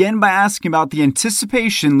and began by asking about the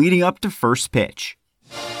anticipation leading up to first pitch.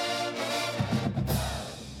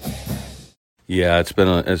 Yeah, it's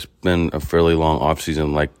been a fairly long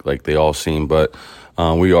offseason like they all seem, but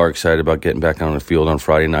we are excited about getting back on the field on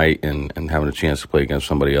Friday night and having a chance to play against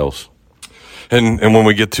somebody else. And when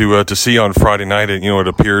we get to see on Friday night, it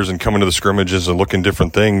appears and coming to the scrimmages and looking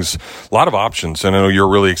different things, a lot of options. And I know you're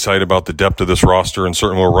really excited about the depth of this roster, and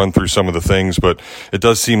certainly we'll run through some of the things. But it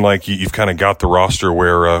does seem like you've kind of got the roster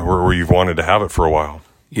where you've wanted to have it for a while.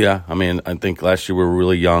 Yeah, I mean, I think last year we were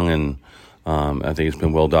really young, and I think it's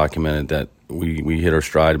been well documented that we hit our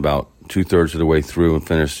stride about 2/3 of the way through and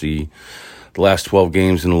finished the last 12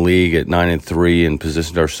 games in the league at 9-3 and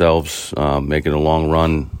positioned ourselves, making a long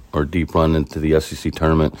run or deep run into the SEC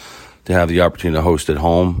tournament to have the opportunity to host at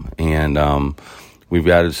home. And we've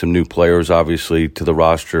added some new players, obviously, to the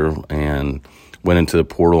roster and went into the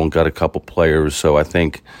portal and got a couple players. So I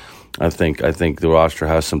think the roster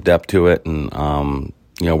has some depth to it, and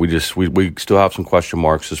we still have some question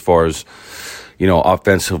marks as far as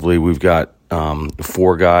offensively. We've got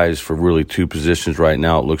 4 guys for really 2 positions right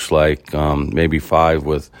now. It looks like maybe 5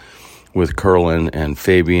 with Curlin and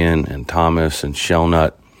Fabian and Thomas and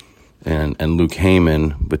Shellnut and Luke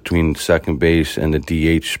Heyman between second base and the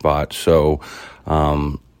DH spot. So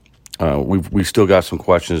we still got some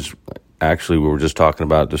questions. Actually, we were just talking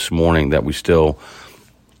about this morning that we still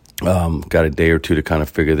got a day or two to kind of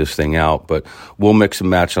figure this thing out, but we'll mix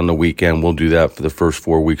and match on the weekend. We'll do that for the first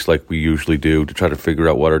 4 weeks like we usually do to try to figure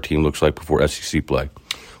out what our team looks like before SEC play.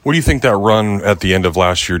 What do you think that run at the end of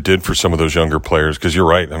last year did for some of those younger players? Because you're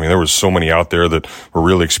right. I mean, there was so many out there that were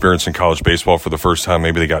really experiencing college baseball for the first time.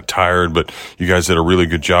 Maybe they got tired, but you guys did a really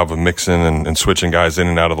good job of mixing and switching guys in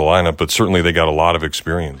and out of the lineup, but certainly they got a lot of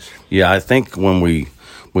experience. Yeah, I think when we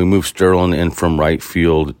moved Sterling in from right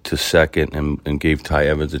field to second and gave Ty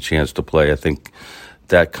Evans a chance to play, I think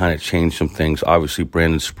that kind of changed some things. Obviously,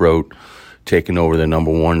 Brandon Sproat taking over the number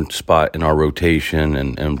 1 spot in our rotation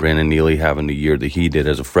and Brandon Neely having the year that he did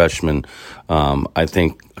as a freshman. I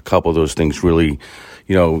think a couple of those things really,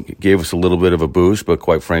 gave us a little bit of a boost, but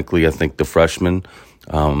quite frankly, I think the freshmen,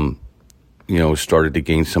 started to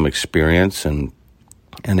gain some experience and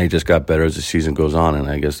they just got better as the season goes on, and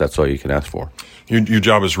I guess that's all you can ask for. Your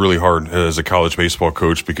job is really hard as a college baseball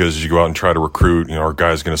coach because you go out and try to recruit. Are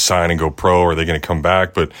guys going to sign and go pro? Or are they going to come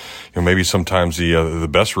back? But maybe sometimes the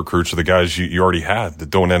best recruits are the guys you already had that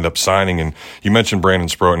don't end up signing. And you mentioned Brandon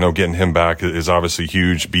Sproat. I know getting him back is obviously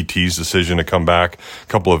huge. BT's decision to come back. A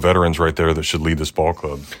couple of veterans right there that should lead this ball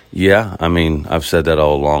club. Yeah, I mean, I've said that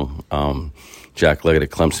all along. Jack Leggett at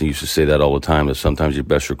Clemson used to say that all the time, that sometimes your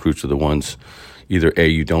best recruits are the ones either A,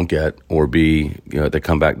 you don't get, or B, they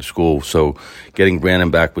come back to school. So getting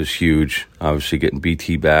Brandon back was huge. Obviously getting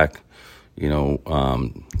BT back.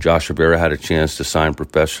 Josh Rivera had a chance to sign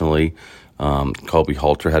professionally. Colby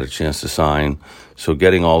Halter had a chance to sign. So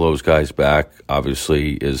getting all those guys back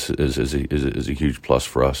obviously is a huge plus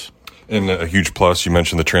for us. And a huge plus, you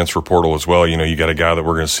mentioned the transfer portal as well. You got a guy that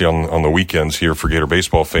we're going to see on the weekends here for Gator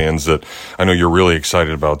baseball fans that I know you're really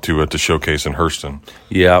excited about to showcase in Hurston.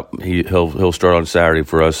 Yeah, he'll start on Saturday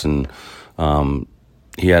for us, and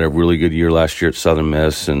He had a really good year last year at Southern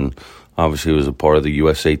Miss, and obviously was a part of the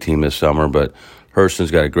USA team this summer. But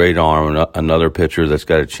Hurston's got a great arm, and another pitcher that's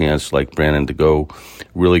got a chance, like Brandon, to go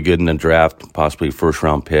really good in the draft, possibly a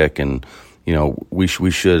first-round pick. And, we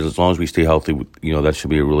should, as long as we stay healthy, that should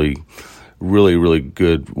be a really, really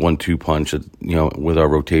good 1-2 punch, with our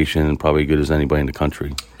rotation, and probably good as anybody in the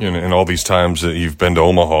country. And all these times that you've been to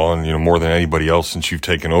Omaha, and more than anybody else since you've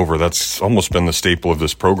taken over, that's almost been the staple of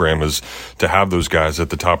this program, is to have those guys at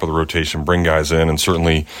the top of the rotation, bring guys in, and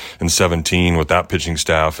certainly in 17 with that pitching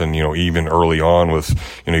staff, and even early on with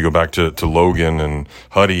you go back to Logan and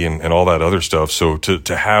Huddy and all that other stuff. So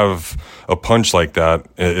to have a punch like that,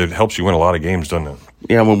 it helps you win a lot of games, doesn't it?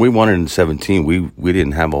 Yeah, when we won it in 17, we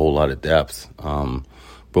didn't have a whole lot of depth,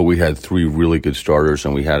 but we had 3 really good starters,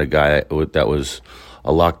 and we had a guy that was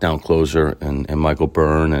a lockdown closer, and Michael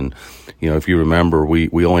Byrne. And if you remember,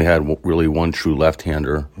 we only had really one true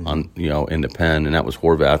left-hander on in the pen, and that was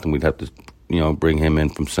Horvath, and we'd have to bring him in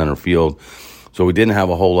from center field. So we didn't have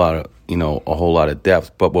a whole lot of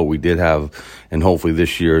depth. But what we did have, and hopefully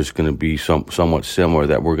this year is going to be somewhat similar,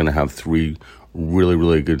 that we're going to have 3 really,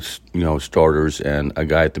 really good, starters, and a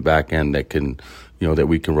guy at the back end that can, that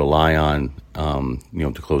we can rely on,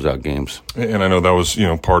 to close out games. And I know that was,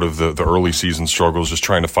 part of the early season struggles, just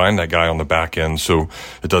trying to find that guy on the back end. So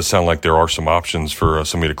it does sound like there are some options for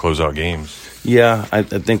somebody to close out games. Yeah, I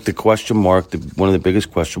think the question mark, one of the biggest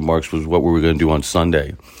question marks, was what we were going to do on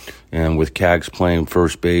Sunday. And with Cags playing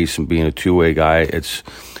first base and being a two-way guy,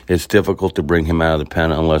 it's difficult to bring him out of the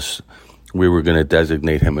pen unless we were going to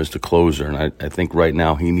designate him as the closer. And I think right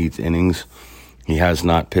now he needs innings. He has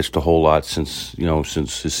not pitched a whole lot since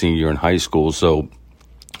his senior year in high school. So,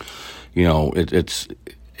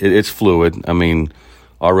 it's fluid. I mean,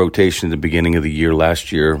 our rotation at the beginning of the year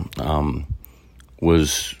last year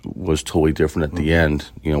was totally different at the end.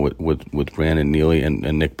 With Brandon Neely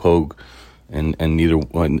and Nick Pogue, and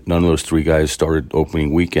none of those 3 guys started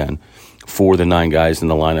opening weekend. 4 of the 9 guys in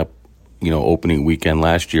the lineup, opening weekend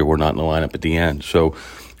last year were not in the lineup at the end. So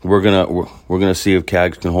we're gonna see if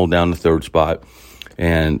Cags can hold down the 3rd spot,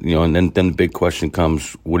 and and then the big question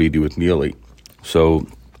comes: what do you do with Neely? So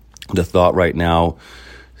the thought right now,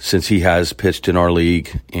 since he has pitched in our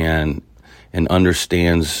league and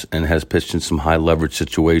understands and has pitched in some high leverage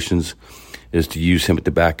situations, is to use him at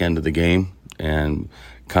the back end of the game and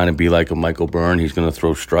kind of be like a Michael Byrne. He's going to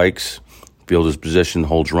throw strikes, field his position,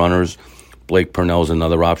 holds runners. Blake Purnell's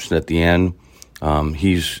another option at the end.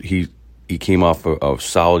 He came off a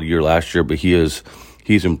solid year last year, but he's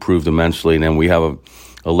improved immensely. And then we have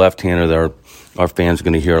a left-hander that our fans are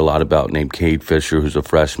going to hear a lot about, named Cade Fisher, who's a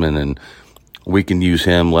freshman, and we can use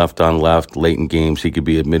him left on left late in games. He could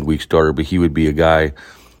be a midweek starter, but he would be a guy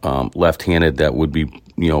left-handed that would be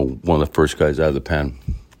one of the first guys out of the pen.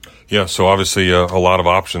 Yeah, so obviously a lot of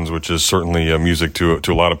options, which is certainly music to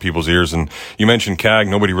a lot of people's ears. And you mentioned Cag.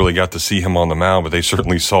 Nobody really got to see him on the mound, but they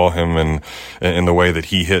certainly saw him in the way that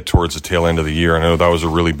he hit towards the tail end of the year. I know that was a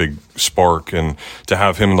really big spark, and to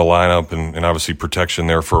have him in the lineup and obviously protection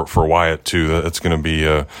there for Wyatt too, that's going to be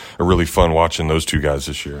a really fun watching those 2 guys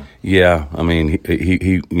this year. Yeah, I mean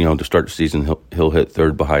he to start the season he'll hit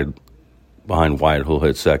third behind Wyatt, who'll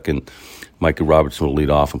hit second. Micah Robertson will lead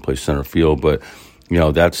off and play center field, but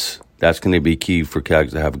that's going to be key for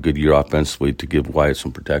Cags to have a good year offensively to give Wyatt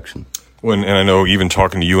some protection. And I know even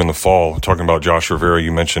talking to you in the fall, talking about Josh Rivera,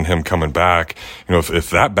 you mentioned him coming back.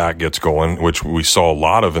 If that bat gets going, which we saw a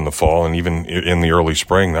lot of in the fall and even in the early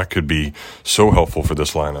spring, that could be so helpful for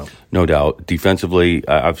this lineup. No doubt. Defensively,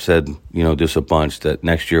 I've said, this a bunch, that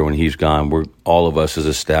next year when he's gone, all of us as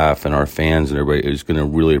a staff and our fans and everybody is going to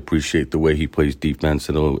really appreciate the way he plays defense,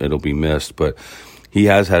 and it'll be missed. But he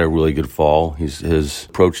has had a really good fall. His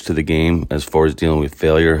approach to the game as far as dealing with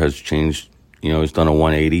failure has changed. He's done a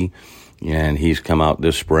 180, and he's come out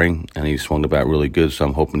this spring, and he's swung the bat really good, so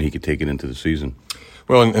I'm hoping he could take it into the season.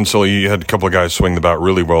 Well, and so you had a couple of guys swing the bat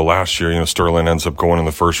really well last year. Sterling ends up going in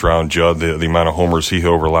the first round. Judd, the amount of homers he hit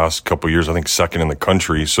over the last couple of years, I think second in the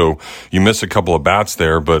country. So you miss a couple of bats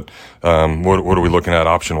there, but what are we looking at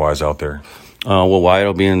option-wise out there? Wyatt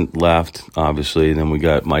will be in left, obviously. Then we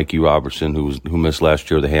got Mikey Robertson, who missed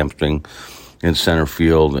last year with a hamstring, in center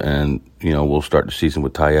field, and we'll start the season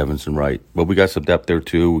with Ty Evans in right. But we got some depth there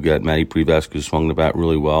too. We got Matty Prevesque, who swung the bat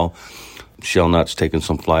really well. Shellnut's taking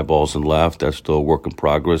some fly balls in left. That's still a work in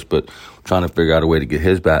progress, but trying to figure out a way to get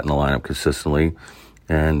his bat in the lineup consistently.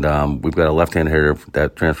 And we've got a left-hand hitter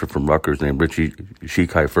that transferred from Rutgers named Richie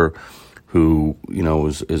Schiekeifer, who,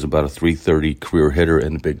 is about a .330 career hitter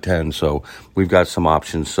in the Big Ten. So we've got some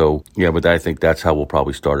options. So, yeah, but I think that's how we'll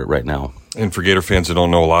probably start it right now. And for Gator fans that don't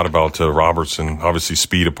know a lot about Robertson, obviously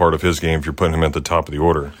speed a part of his game if you're putting him at the top of the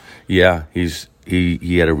order. Yeah,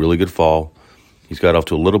 he had a really good fall. He's got off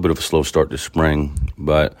to a little bit of a slow start this spring,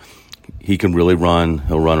 but he can really run.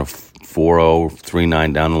 He'll run a 4.0,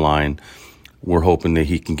 3.9 down the line. We're hoping that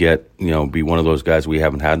he can be one of those guys we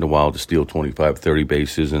haven't had in a while to steal 25, 30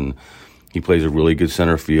 bases, and he plays a really good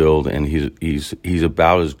center field, and he's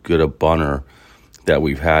about as good a bunter that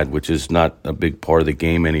we've had, which is not a big part of the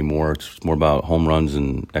game anymore. It's more about home runs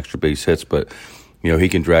and extra base hits, but he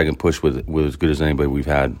can drag and push with as good as anybody we've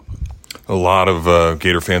had. A lot of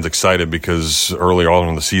Gator fans excited because early on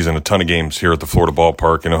in the season, a ton of games here at the Florida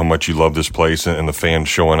Ballpark. You know how much you love this place and the fans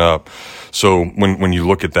showing up. So when you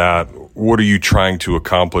look at that, what are you trying to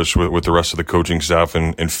accomplish with the rest of the coaching staff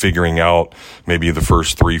and figuring out maybe the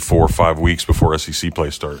first 3, 4, 5 weeks before SEC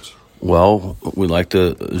play starts? Well, we like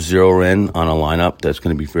to zero in on a lineup that's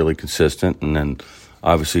going to be fairly consistent, and then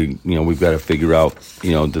obviously, we've got to figure out,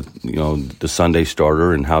 the Sunday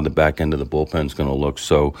starter and how the back end of the bullpen is going to look.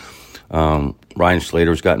 So Ryan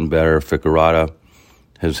Slater's gotten better. Ficarrata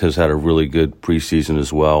has had a really good preseason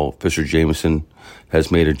as well. Fisher Jameson has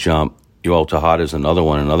made a jump. Yoel Tejada is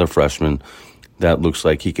another freshman that looks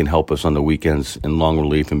like he can help us on the weekends in long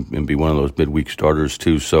relief and be one of those midweek starters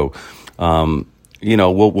too. So,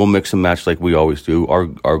 we'll mix and match like we always do.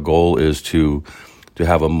 Our goal is to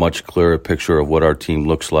have a much clearer picture of what our team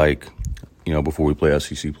looks like, before we play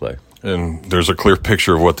SEC play. And there's a clear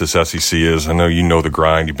picture of what this SEC is. I know you know the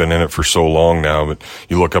grind. You've been in it for so long now, but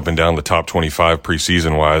you look up and down the top 25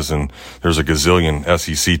 preseason-wise, and there's a gazillion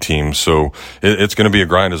SEC teams. So it's going to be a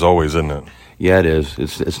grind as always, isn't it? Yeah, it is.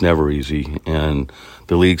 It's never easy, and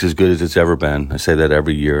the league's as good as it's ever been. I say that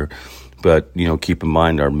every year. But, keep in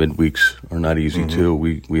mind our midweeks are not easy, too.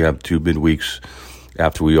 We have 2 midweeks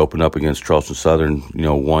after we open up against Charleston Southern,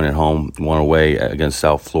 one at home, one away against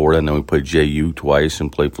South Florida, and then we play JU twice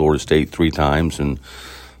and play Florida State 3 times, and,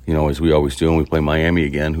 as we always do, and we play Miami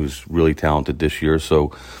again, who's really talented this year.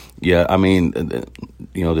 So, yeah, I mean,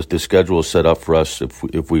 the schedule is set up for us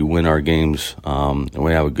if we win our games and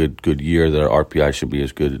we have a good year, that our RPI should be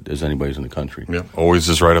as good as anybody's in the country. Yeah, always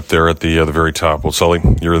is right up there at the very top. Well, Sully,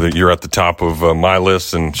 you're at the top of my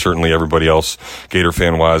list, and certainly everybody else, Gator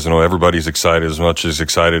fan wise. I know everybody's excited as much as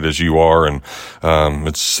excited as you are, and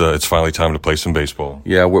it's finally time to play some baseball.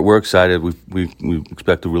 Yeah, we're excited. We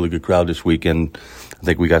expect a really good crowd this weekend. I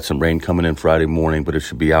think we got some rain coming in Friday morning, but it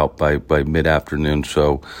should be out by mid-afternoon.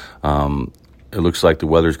 So it looks like the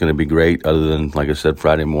weather's going to be great, other than, like I said,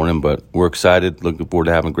 Friday morning. But we're excited, looking forward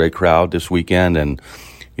to having a great crowd this weekend, and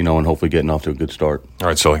and hopefully getting off to a good start. All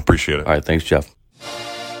right, Sully, appreciate it. All right, thanks, Jeff.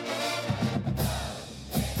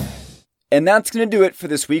 And that's going to do it for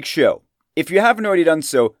this week's show. If you haven't already done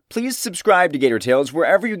so, please subscribe to Gator Tales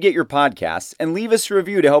wherever you get your podcasts and leave us a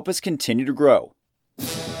review to help us continue to grow.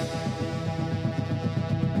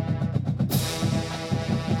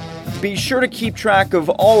 Be sure to keep track of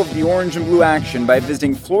all of the orange and blue action by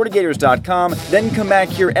visiting FloridaGators.com, then come back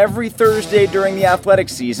here every Thursday during the athletic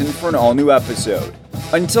season for an all-new episode.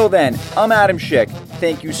 Until then, I'm Adam Schick.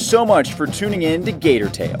 Thank you so much for tuning in to Gator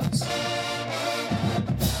Tales.